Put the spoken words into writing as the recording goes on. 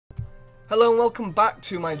Hello and welcome back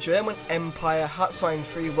to my German Empire Haswell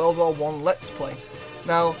 3 World War I Let's Play.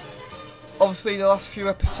 Now, obviously the last few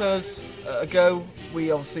episodes ago,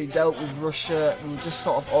 we obviously dealt with Russia and just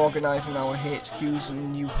sort of organising our HQs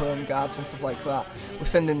and new home guards and stuff like that. We're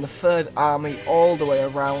sending the 3rd Army all the way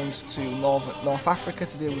around to North Africa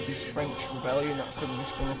to deal with this French rebellion that suddenly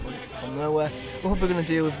sprung up from nowhere. We're probably going to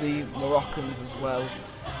deal with the Moroccans as well.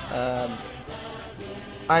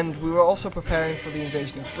 And we were also preparing for the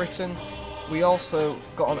invasion of Britain. We also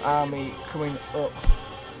got an army coming up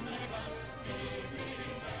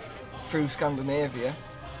through Scandinavia,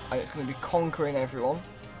 and it's going to be conquering everyone.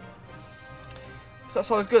 So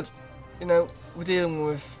that's always good. You know, we're dealing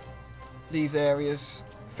with these areas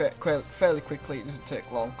fairly quickly, it doesn't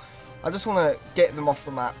take long. I just want to get them off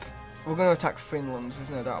the map. We're going to attack Finland,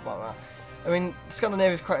 there's no doubt about that. I mean,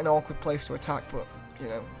 Scandinavia is quite an awkward place to attack, but, you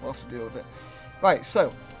know, we'll have to deal with it. Right,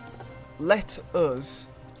 so, let us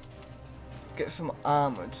get some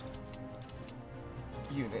armoured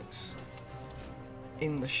units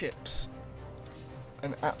in the ships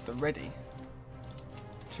and at the ready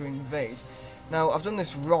to invade. Now, I've done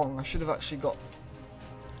this wrong. I should have actually got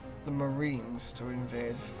the Marines to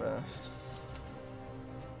invade first.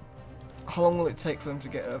 How long will it take for them to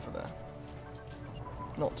get over there?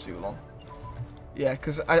 Not too long. Yeah,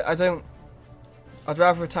 because I don't... I'd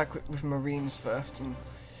rather attack with Marines first and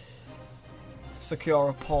secure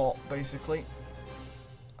a port, basically.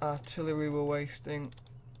 Artillery we're wasting.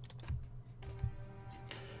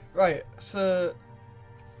 Right, so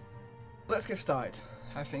let's get started,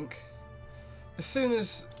 I think. As soon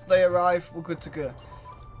as they arrive, we're good to go.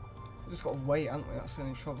 We've just got to wait, haven't we? That's the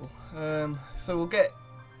only trouble. So we'll getting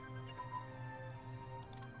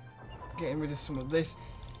rid of some of this.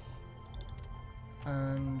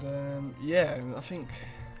 And yeah, I think...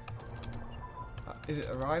 Is it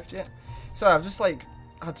arrived yet? So I've just like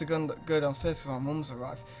had to go downstairs because my mum's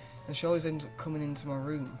arrived, and she always ends up coming into my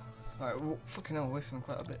room. Like, fucking hell, wasting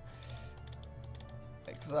quite a bit.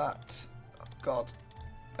 Like that. Oh, God.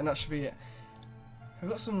 And that should be it. I've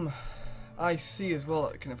got some IC as well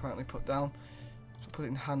that we can apparently put down. So put it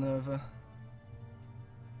in Hanover.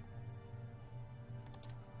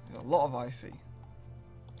 There's a lot of IC.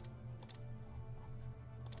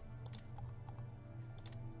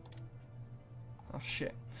 Oh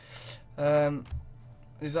shit.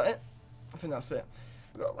 Is that it? I think that's it.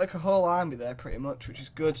 We've got like a whole army there pretty much, which is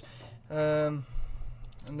good. And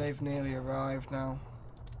they've nearly arrived now.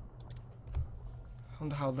 I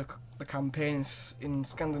wonder how the campaign in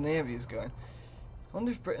Scandinavia is going. I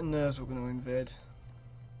wonder if Britain knows we're going to invade.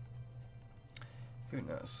 Who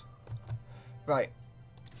knows? Right.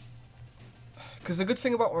 Because the good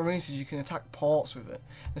thing about Marines is you can attack ports with it.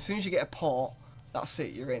 As soon as you get a port, that's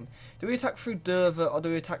it, you're in. Do we attack through Dover or do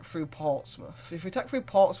we attack through Portsmouth? If we attack through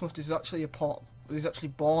Portsmouth, there's actually a port. There's actually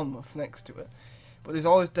Bournemouth next to it. But there's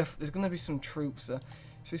always there's going to be some troops there.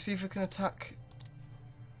 Should we see if we can attack...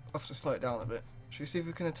 I'll have to slow it down a bit. Should we see if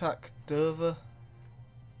we can attack Dover?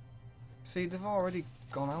 See, they've already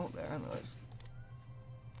gone out there, haven't they? Let's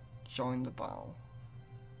join the battle.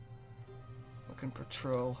 We can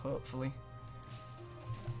patrol, hopefully.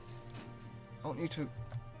 I want you to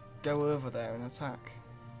go over there and attack.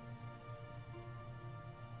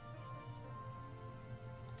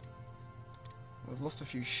 We've lost a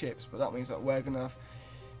few ships, but that means that we're going to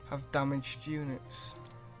have damaged units.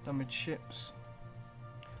 Damaged ships.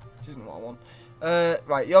 Which isn't what I want.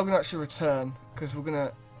 Right, you're going to actually return, because we're going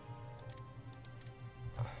to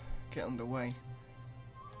get underway.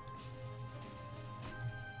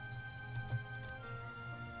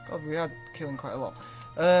 God, we are killing quite a lot.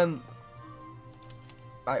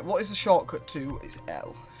 Right, what is the shortcut to? It's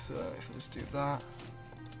L. So if I just do that.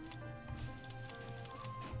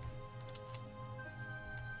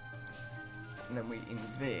 And then we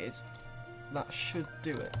invade. That should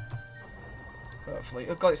do it. Hopefully.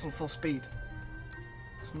 Oh god, it's on full speed.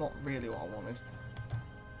 It's not really what I wanted.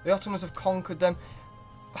 The Ottomans have conquered them.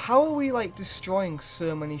 How are we like destroying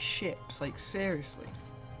so many ships? Like seriously.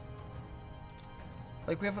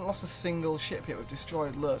 Like, we haven't lost a single ship yet. We've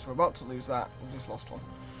destroyed loads. We're about to lose that. We've just lost one.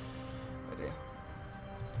 Oh dear.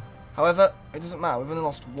 However, it doesn't matter. We've only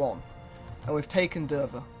lost one. And we've taken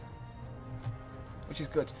Dover. Which is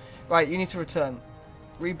good. Right, you need to return.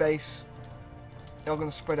 Rebase. You're going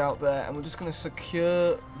to spread out there. And we're just going to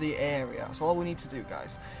secure the area. That's all we need to do,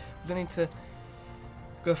 guys. We don't need to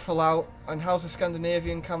go full out. And how's the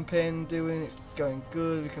Scandinavian campaign doing? It's going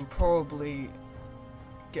good. We can probably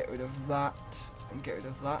get rid of that. And get rid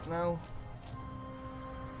of that now.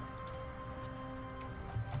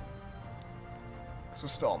 Because we're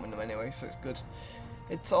storming them anyway, so it's good.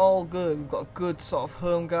 It's all good. We've got a good sort of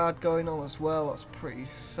home guard going on as well. That's pretty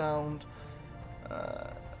sound.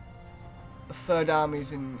 The Third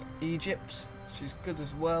Army's in Egypt, which is good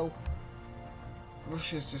as well.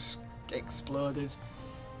 Russia's just exploded.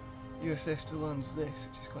 USA still owns this,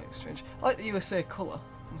 which is quite strange. I like the USA colour,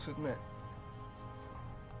 I must admit.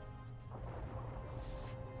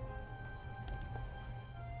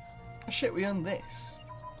 Oh shit, we own this.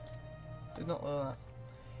 Did not know that.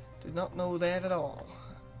 Did not know that at all.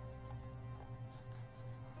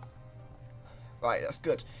 Right, that's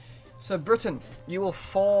good. So Britain, you will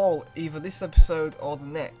fall either this episode or the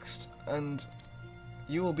next, and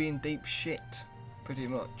you will be in deep shit, pretty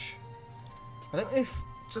much. I don't know if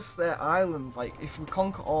just their island, like, if we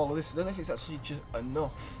conquer all of this, I don't know if it's actually just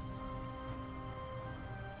enough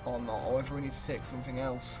or not, or whether we need to take something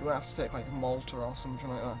else. We'll have to take like Malta or something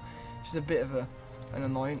like that. Which is a bit of an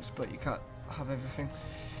annoyance, but you can't have everything.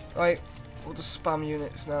 Right, we'll just spam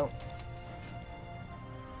units now,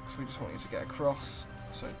 because we just want you to get across.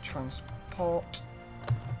 So transport.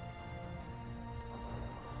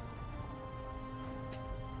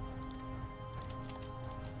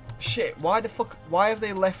 Shit, why the fuck, why have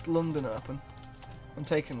they left London open? I'm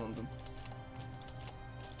taking London.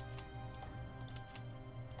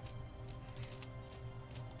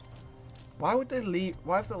 Why would they leave,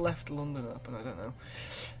 why have they left London open? I don't know.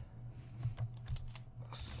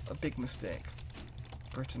 That's a big mistake.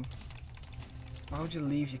 Britain. Why would you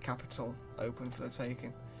leave your capital open for the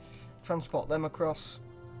taking? Transport them across.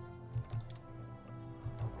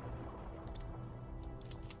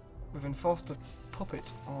 We've enforced a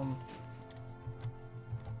puppet on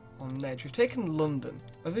Nedge. We've taken London.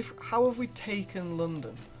 As if, how have we taken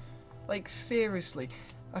London? Like, seriously.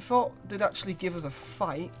 I thought they'd actually give us a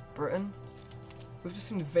fight, Britain. We've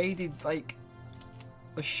just invaded, like,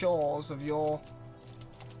 the shores of your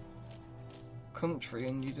country,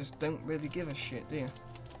 and you just don't really give a shit, do you?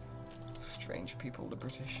 Strange people, the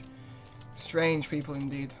British. Strange people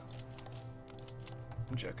indeed.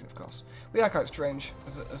 I'm joking, of course. We are quite strange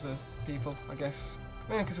as a people, I guess.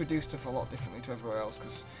 Mainly because we do stuff a lot differently to everywhere else,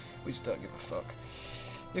 because we just don't give a fuck.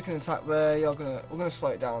 You can attack there. We're gonna slow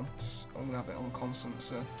it down. I'm gonna have it on constant,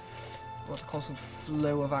 so we'll have a constant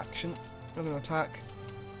flow of action. We're gonna attack.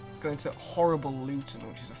 Going to horrible Luton,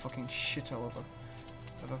 which is a fucking shithole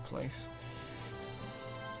of a place.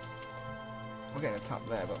 We're getting attacked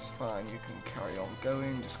there, but that's fine. You can carry on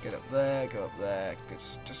going. Just get up there, go up there.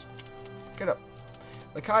 Just get up.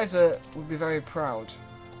 The Kaiser would be very proud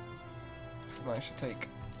if he managed to take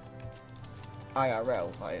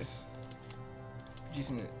IRL, that is.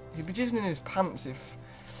 He'd be jizzing in his pants if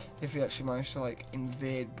he actually managed to, like,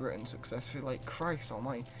 invade Britain successfully. Like, Christ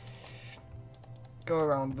almighty. Go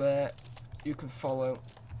around there. You can follow.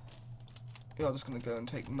 You're just going to go and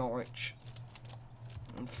take Norwich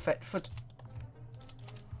and Thetford.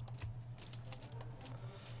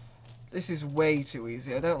 This is way too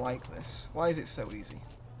easy. I don't like this. Why is it so easy?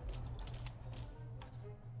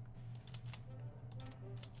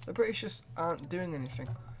 The British just aren't doing anything.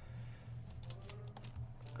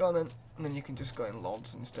 Go on then. And then you can just go in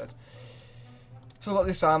Lords instead. So I've got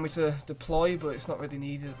this army to deploy, but it's not really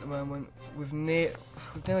needed at the moment. We've nearly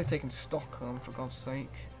taken Stockholm, for God's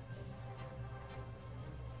sake.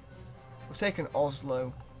 We've taken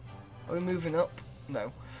Oslo. Are we moving up?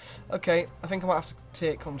 No. Okay, I think I might have to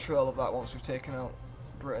take control of that once we've taken out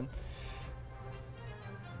Britain.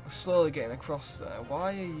 We're slowly getting across there.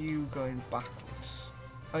 Why are you going backwards?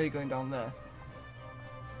 Are you going down there?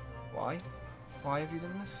 Why? Why have you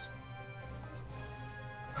done this?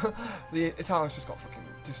 The Italians just got fucking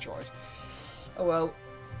destroyed. Oh well.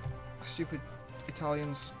 Stupid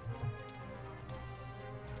Italians.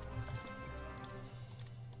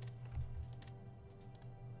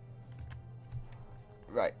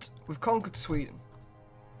 Right, we've conquered Sweden.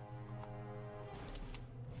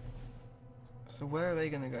 So where are they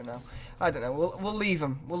going to go now? I don't know. We'll leave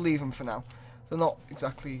them. We'll leave them for now. They're not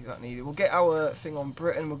exactly that needed. We'll get our thing on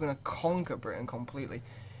Britain. We're going to conquer Britain completely.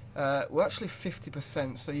 We're actually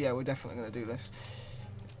 50%, so yeah, we're definitely going to do this.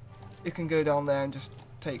 You can go down there and just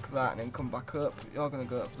take that and then come back up. You're going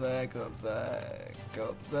to go up there, go up there, go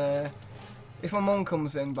up there. If my mum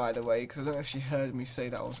comes in, by the way, because I don't know if she heard me say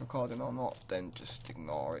that I was recording or not, then just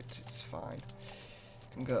ignore it, it's fine.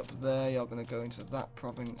 You can go up there, you're going to go into that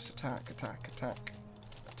province, attack, attack, attack,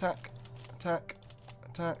 attack, attack,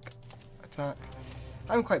 attack, attack.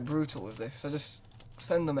 I'm quite brutal with this, I just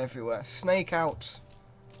send them everywhere. Snake out,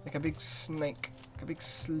 like a big snake, like a big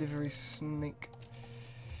slivery snake.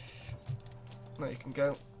 There you can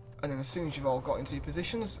go, and then as soon as you've all got into your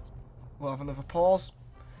positions, we'll have another pause,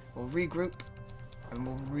 we'll regroup, and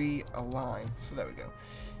we'll realign. So there we go.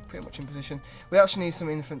 Pretty much in position. We actually need some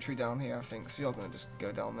infantry down here, I think. So you're going to just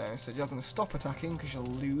go down there instead. You're going to stop attacking because you'll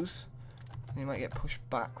lose. And you might get pushed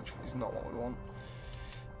back, which is not what we want.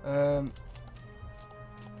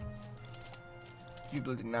 You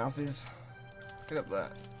bloody Nazis. Get up there.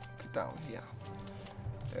 Get down here.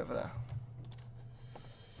 Get over there.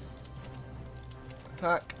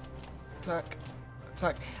 Attack. Attack.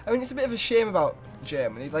 Attack. I mean, it's a bit of a shame about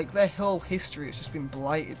Germany. Like, their whole history has just been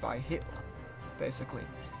blighted by Hitler, basically.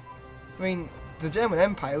 I mean, the German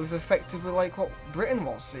Empire was effectively like what Britain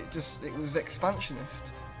was. It was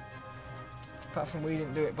expansionist. Apart from we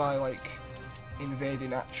didn't do it by, like,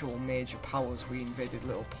 invading actual major powers. We invaded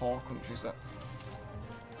little poor countries that,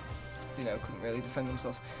 you know, couldn't really defend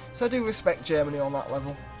themselves. So I do respect Germany on that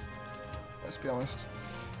level. Let's be honest.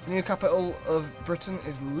 The new capital of Britain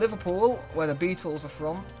is Liverpool, where the Beatles are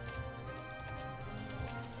from.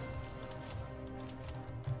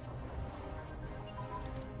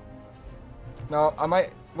 Now, I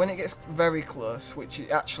might, when it gets very close, which it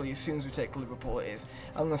actually, as soon as we take Liverpool it is,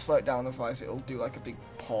 I'm going to slow it down, otherwise it'll do like a big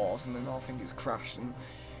pause and then I'll think it's crashed and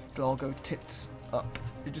it'll all go tits up.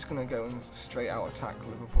 You're just going to go and straight out attack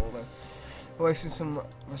Liverpool then. We're wasting some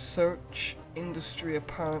research industry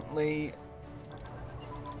apparently.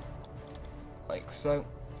 Like so.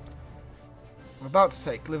 We're about to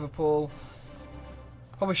take Liverpool.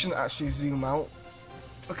 Probably shouldn't actually zoom out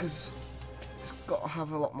because it's got to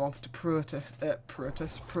have a lot more to process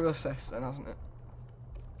then, hasn't it?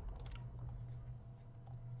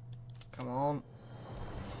 Come on.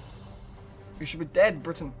 You should be dead,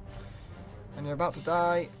 Britain. And you're about to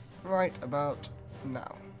die right about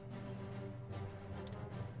now.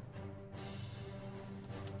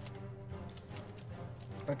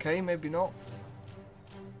 Okay, maybe not.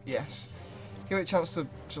 Yes. Give it a chance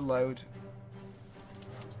to load.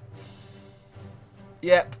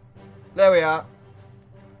 Yep. There we are.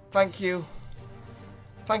 Thank you.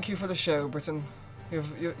 Thank you for the show, Britain. You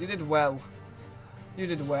did well. You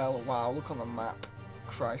did well. Wow, look on the map.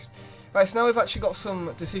 Christ. Right, so now we've actually got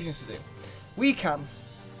some decisions to do. We can...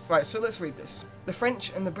 Right, so let's read this. The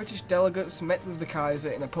French and the British delegates met with the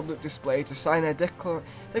Kaiser in a public display to sign a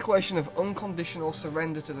declaration of unconditional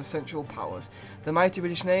surrender to the Central Powers. The mighty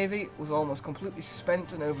British Navy was almost completely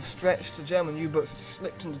spent and overstretched. The German U-boats had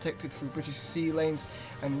slipped undetected through British sea lanes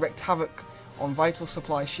and wreaked havoc on vital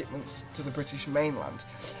supply shipments to the British mainland.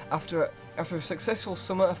 After a successful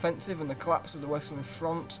summer offensive and the collapse of the Western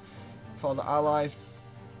Front for the Allies,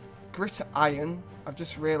 Brit Iron, I've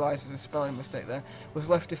just realised there's a spelling mistake there, was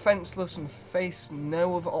left defenceless and faced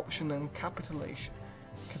no other option than capitulation.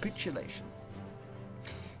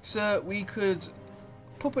 So we could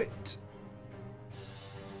puppet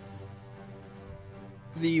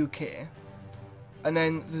the UK, and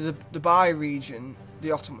then the Dubai region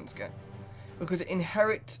the Ottomans get. We could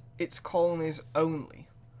inherit its colonies only.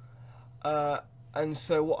 And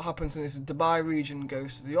so what happens then is the Dubai region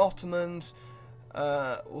goes to the Ottomans.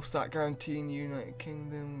 We'll start guaranteeing United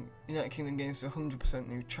Kingdom gains 100%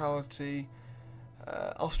 neutrality.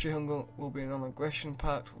 Austria-Hungary will be in a non-aggression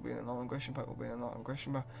pact. Will be in a non-aggression pact. Will be in a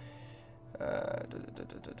non-aggression pact.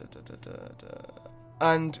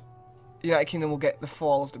 And United Kingdom will get the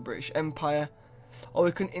fall of the British Empire. Or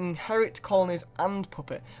we can inherit colonies and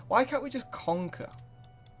puppet. Why can't we just conquer?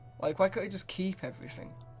 Like, why can't we just keep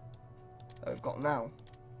everything that we've got now?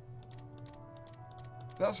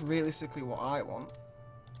 That's realistically what I want,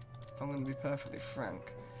 if I'm going to be perfectly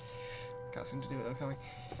frank. Can't seem to do it though, can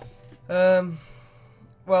we?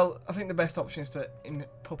 Well, I think the best option is to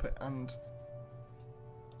puppet and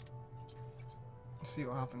see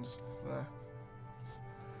what happens there.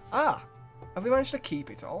 Ah! Have we managed to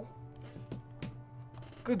keep it all?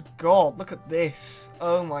 Good God, look at this.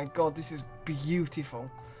 Oh my God, this is beautiful.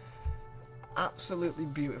 Absolutely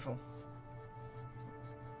beautiful.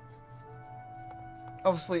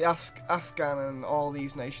 Obviously, Afghan and all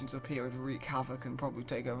these nations up here would wreak havoc and probably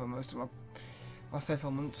take over most of my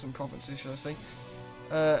settlements and provinces, should I say.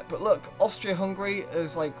 But look, Austria-Hungary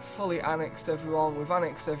has like fully annexed everyone. We've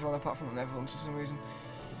annexed everyone apart from the Netherlands for some reason.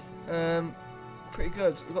 Pretty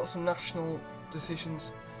good. We've got some national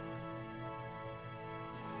decisions.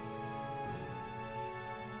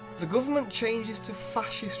 The government changes to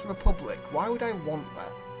fascist republic. Why would I want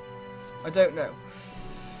that? I don't know.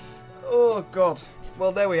 Oh God.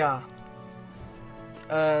 Well, there we are.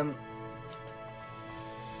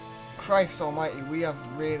 Christ almighty, we have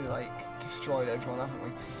really, like, destroyed everyone, haven't we?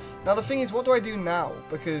 Now, the thing is, what do I do now?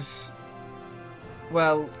 Because,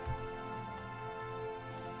 well, look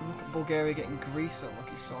at Bulgaria getting Greece,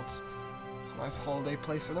 lucky sods. It's a nice holiday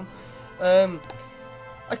place for them. What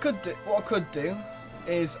I could do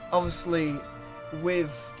is obviously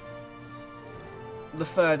with the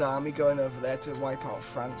Third Army going over there to wipe out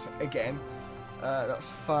France again. That's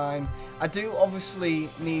fine. I do obviously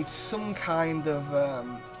need some kind of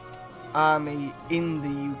army in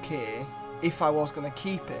the UK if I was going to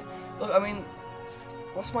keep it. Look, I mean,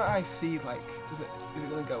 what's my IC like? Is it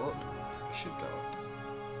going to go up? It should go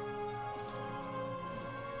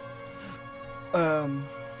up.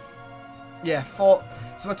 Yeah, so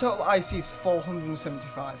my total IC is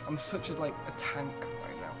 475. I'm such a tank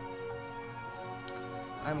right now.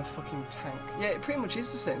 I'm a fucking tank. Yeah, it pretty much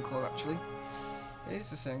is the same colour actually. It is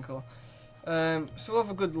the same colour. So we'll have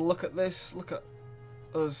a good look at this. Look at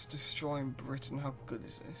us destroying Britain. How good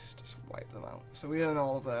is this? Just wipe them out. So we own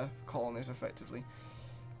all of their colonies effectively.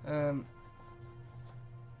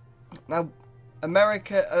 Now,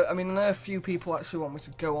 America, I mean, I know a few people actually want me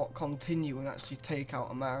to continue and actually take out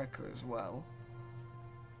America as well.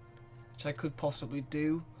 Which I could possibly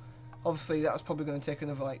do. Obviously, that's probably going to take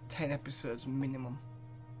another 10 episodes minimum.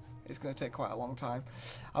 It's going to take quite a long time.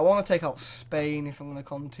 I want to take out Spain if I'm going to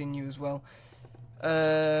continue as well.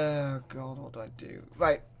 God, what do I do?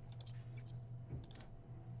 Right.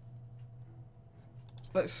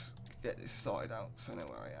 Let's get this sorted out so I know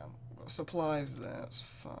where I am. Got supplies there, that's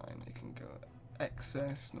fine. You can go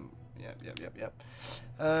excess. Yep.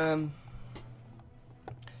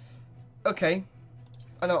 Okay.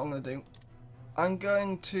 I know what I'm going to do. I'm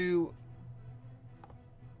going to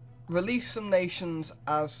release some nations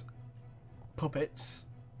as puppets.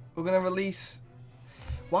 We're going to release...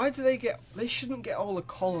 Why do they get... They shouldn't get all the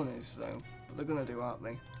colonies, though. But they're going to do, aren't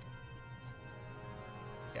they?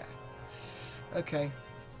 Yeah. Okay.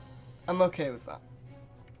 I'm okay with that.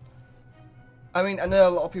 I mean, I know a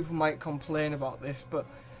lot of people might complain about this, but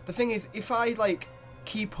the thing is, if I,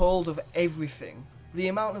 keep hold of everything, the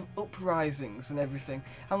amount of uprisings and everything,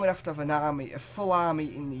 I'm going to have an army, a full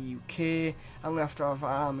army in the UK, I'm going to have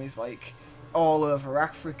armies, all over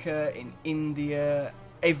Africa, in India,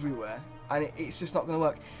 everywhere, and it's just not going to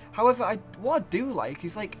work. However, what I do like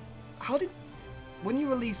is, when you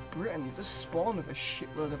release Britain, you just spawn with a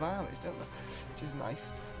shitload of armies, don't they? Which is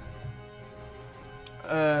nice.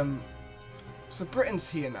 So Britain's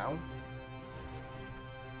here now.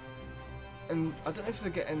 And I don't know if they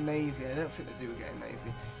get a navy. I don't think they do get a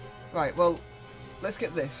navy. Right, well, let's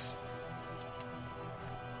get this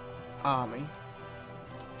army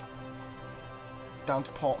down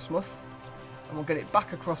to Portsmouth. And we'll get it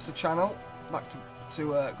back across the channel, back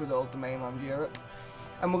to good old the mainland Europe.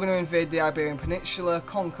 And we're going to invade the Iberian Peninsula,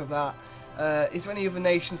 conquer that. Is there any other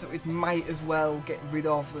nations that we might as well get rid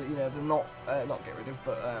of? That, they're not get rid of,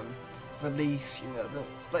 but release.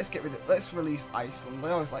 Let's release Iceland.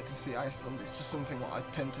 I always like to see Iceland. It's just something that I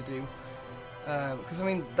tend to do because I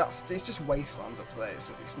mean it's just wasteland up there.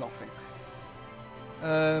 It's nothing.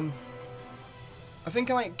 I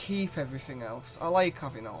think I might keep everything else. I like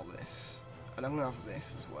having all this, and I'm gonna have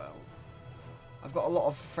this as well. I've got a lot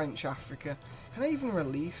of French Africa. Can I even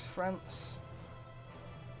release France?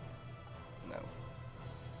 No.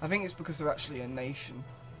 I think it's because they're actually a nation,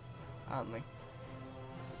 aren't they?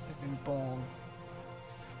 They've been born.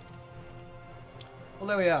 Well,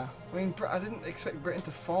 there we are. I mean, I didn't expect Britain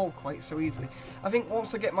to fall quite so easily. I think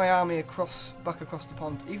once I get my army back across the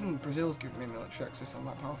pond, even Brazil's giving me military access, I'm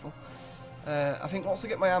that powerful. I think once I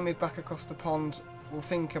get my army back across the pond, we'll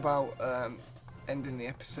think about ending the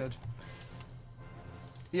episode.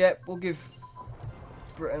 Yeah, we'll give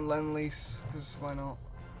Britain Lend-Lease, because why not?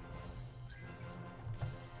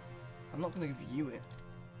 I'm not going to give you it.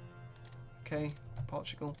 Okay,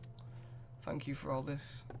 Portugal. Thank you for all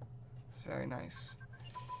this. It's very nice.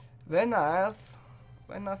 Very nice.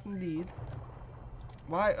 Very nice indeed.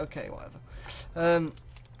 Why? Okay, whatever.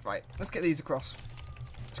 Right, let's get these across.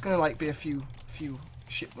 It's going to be a few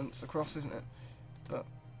shipments across, isn't it? But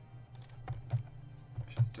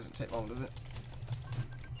it doesn't take long, does it?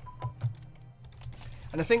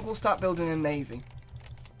 And I think we'll start building a navy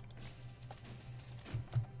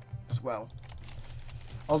as well.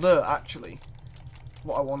 Although, actually,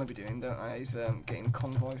 what I want to be doing, don't I, is getting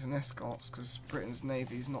convoys and escorts, because Britain's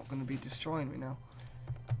navy is not going to be destroying me now.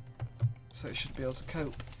 So it should be able to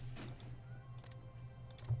cope.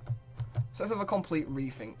 So let's have a complete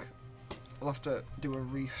rethink. We'll have to do a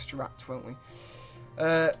restrat, won't we?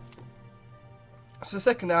 So the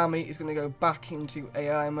second army is going to go back into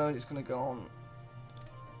AI mode. It's going to go on.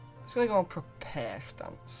 It's going to go on prepare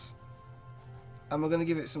stance, and we're going to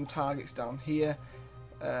give it some targets down here.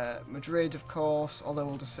 Madrid, of course. Although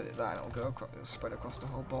we'll just set it there, and it'll go across, it'll spread across the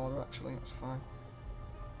whole border. Actually, that's fine.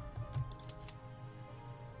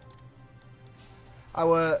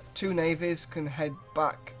 Our two navies can head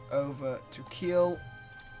back over to Kiel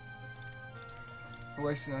We're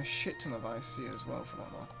wasting a shit ton of IC as well for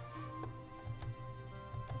that matter.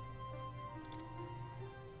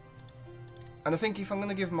 And I think if I'm going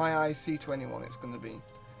to give my IC to anyone, it's going to be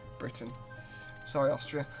Britain. Sorry,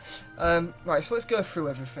 Austria. Right, so let's go through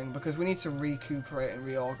everything, because we need to recuperate and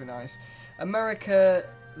reorganise. America,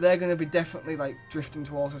 they're going to be definitely like drifting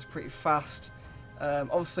towards us pretty fast.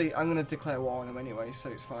 Obviously, I'm going to declare war on them anyway, so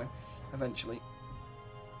it's fine, eventually.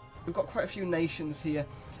 We've got quite a few nations here.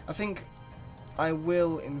 I think I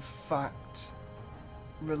will, in fact,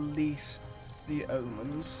 release the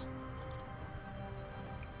Omens.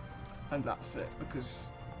 And that's it,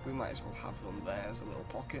 because we might as well have them there as a little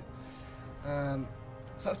pocket. So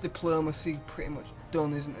that's diplomacy pretty much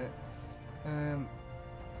done, isn't it?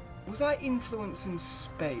 Was I influencing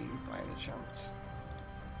Spain by any chance?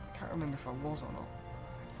 I can't remember if I was or not.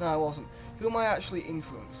 No, I wasn't. Who am I actually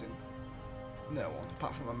influencing? No one,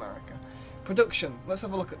 apart from America. Production. Let's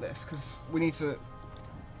have a look at this, because we need to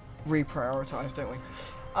reprioritise, don't we?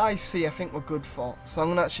 I think we're good for, so I'm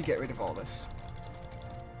going to actually get rid of all this.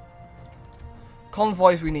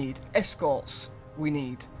 Convoys we need. Escorts we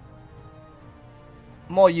need.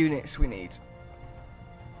 More units we need.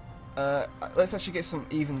 Let's actually get some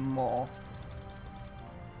even more.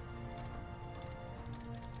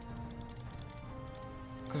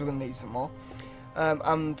 Because we're going to need some more.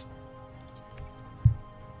 And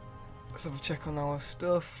let's have a check on our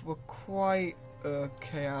stuff. We're quite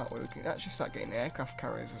okay, aren't we? We can actually start getting aircraft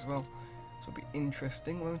carriers as well. So it'll be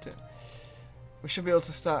interesting, won't it? We should be able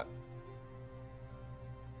to start...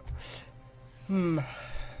 I've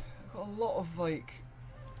got a lot of, like...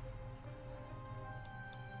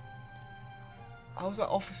 How's our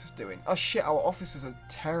officers doing? Oh shit, our officers are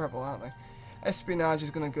terrible, aren't they? Espionage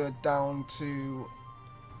is going to go down to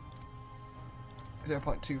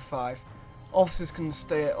 0.25. Officers can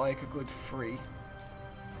stay at like a good 3.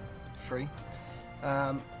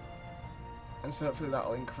 And so hopefully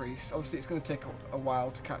that'll increase. Obviously it's going to take a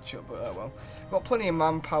while to catch up, but oh well. We've got plenty of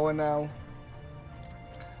manpower now.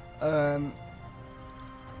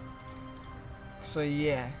 So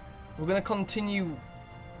yeah, we're going to continue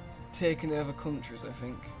taking over countries, I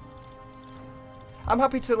think. I'm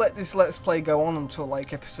happy to let this Let's Play go on until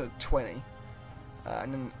like episode 20.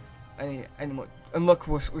 And then and look,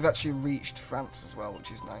 we've actually reached France as well,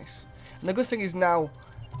 which is nice. And the good thing is now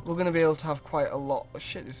we're going to be able to have quite a lot of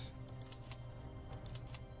shit.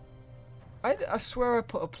 I swear I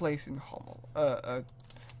put a place in Hommel. A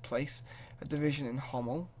division in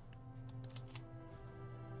Hommel.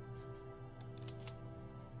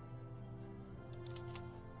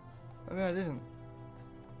 Maybe I didn't.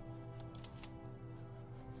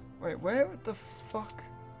 Wait, where the fuck?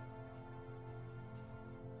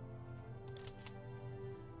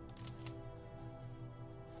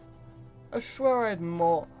 I swear I had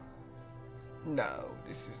more. No,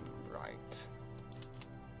 this isn't right.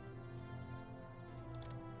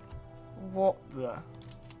 What the?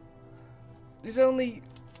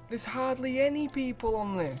 There's hardly any people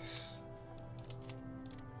on this.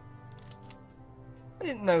 I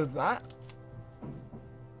didn't know that.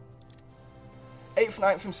 8th,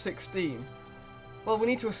 9th and 16. Well, we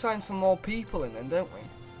need to assign some more people in then, don't we?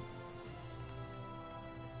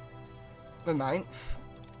 The 9th.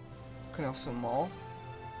 Can have some more.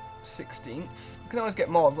 16th. We can always get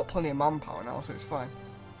more. I've got plenty of manpower now, so it's fine.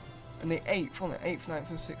 And the 8th, wasn't it? 8th, 9th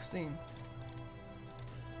and 16th.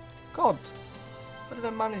 God. How did I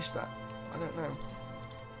manage that? I don't know.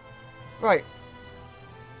 Right.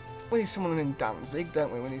 We need someone in Danzig,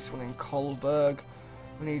 don't we? We need someone in Kolberg.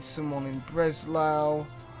 We need someone in Breslau.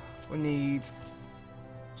 We need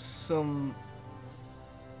some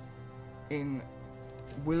in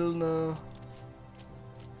Wilna,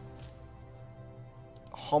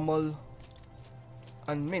 Hommel,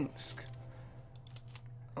 and Minsk.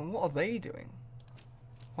 And what are they doing?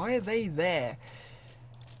 Why are they there?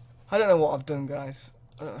 I don't know what I've done, guys.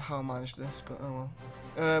 I don't know how I managed this, but oh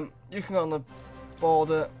well. You can go on the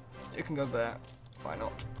border. You can go there. Why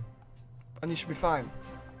not? And you should be fine.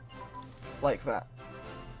 Like that.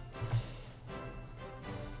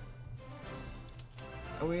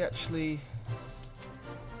 Are we actually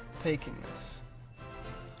taking this?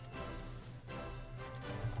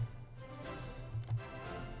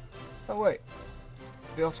 Oh wait.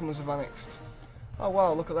 The Ottomans have annexed. Oh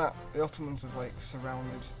wow, look at that. The Ottomans have like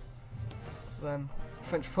surrounded them. The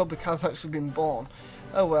French Republic has actually been born.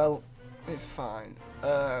 Oh well, it's fine.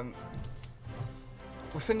 We're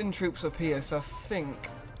sending troops up here, so I think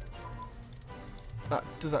that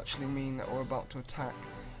does actually mean that we're about to attack.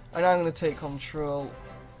 And I'm going to take control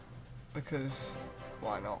because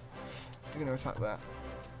why not? We're going to attack that,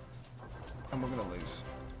 and we're going to lose.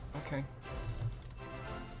 Okay.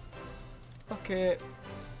 Okay,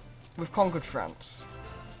 we've conquered France.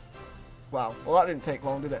 Wow, well that didn't take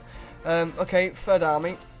long, did it? Okay, Third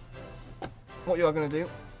Army. What you are going to do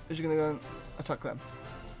is you're going to go and attack them.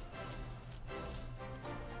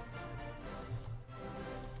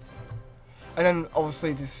 And then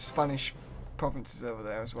obviously there's Spanish provinces over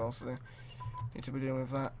there as well, so they need to be dealing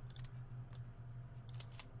with that.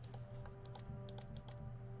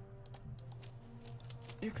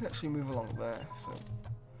 You can actually move along there, so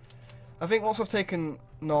I think once I've taken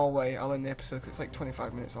Norway, I'll end the episode because it's like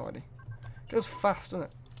 25 minutes already. It goes fast, doesn't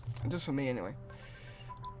it? Just for me anyway.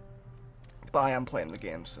 But I am playing the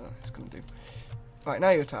game, so it's going to do. Right,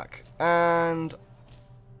 now you attack. And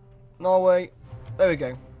Norway, there we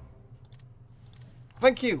go.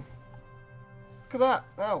 Thank you. Look at that.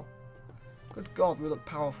 Now, good God, we look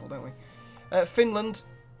powerful, don't we? Finland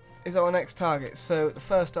is our next target. So the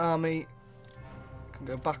First Army can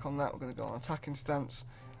go back on that. We're going to go on attacking stance,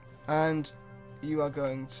 and you are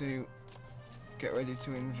going to get ready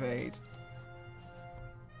to invade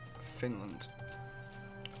Finland.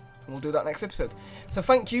 And we'll do that next episode. So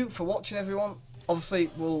thank you for watching, everyone. Obviously,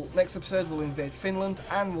 next episode we'll invade Finland,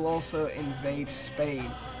 and we'll also invade Spain.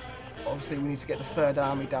 Obviously, we need to get the Third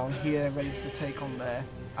Army down here, ready to take on their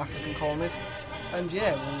African colonies. And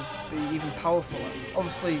yeah, we'll be even powerful.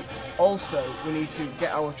 Obviously, also, we need to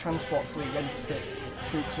get our transport fleet ready to take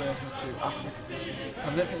troops over to Africa.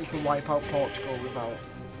 I don't think you can wipe out Portugal without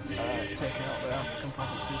taking out the African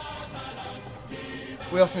provinces.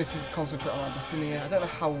 We also need to concentrate on Abyssinia. I don't know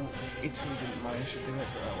how Italy didn't manage to do it,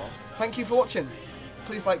 but well. Thank you for watching.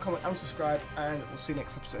 Please like, comment and subscribe, and we'll see you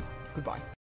next episode. Goodbye.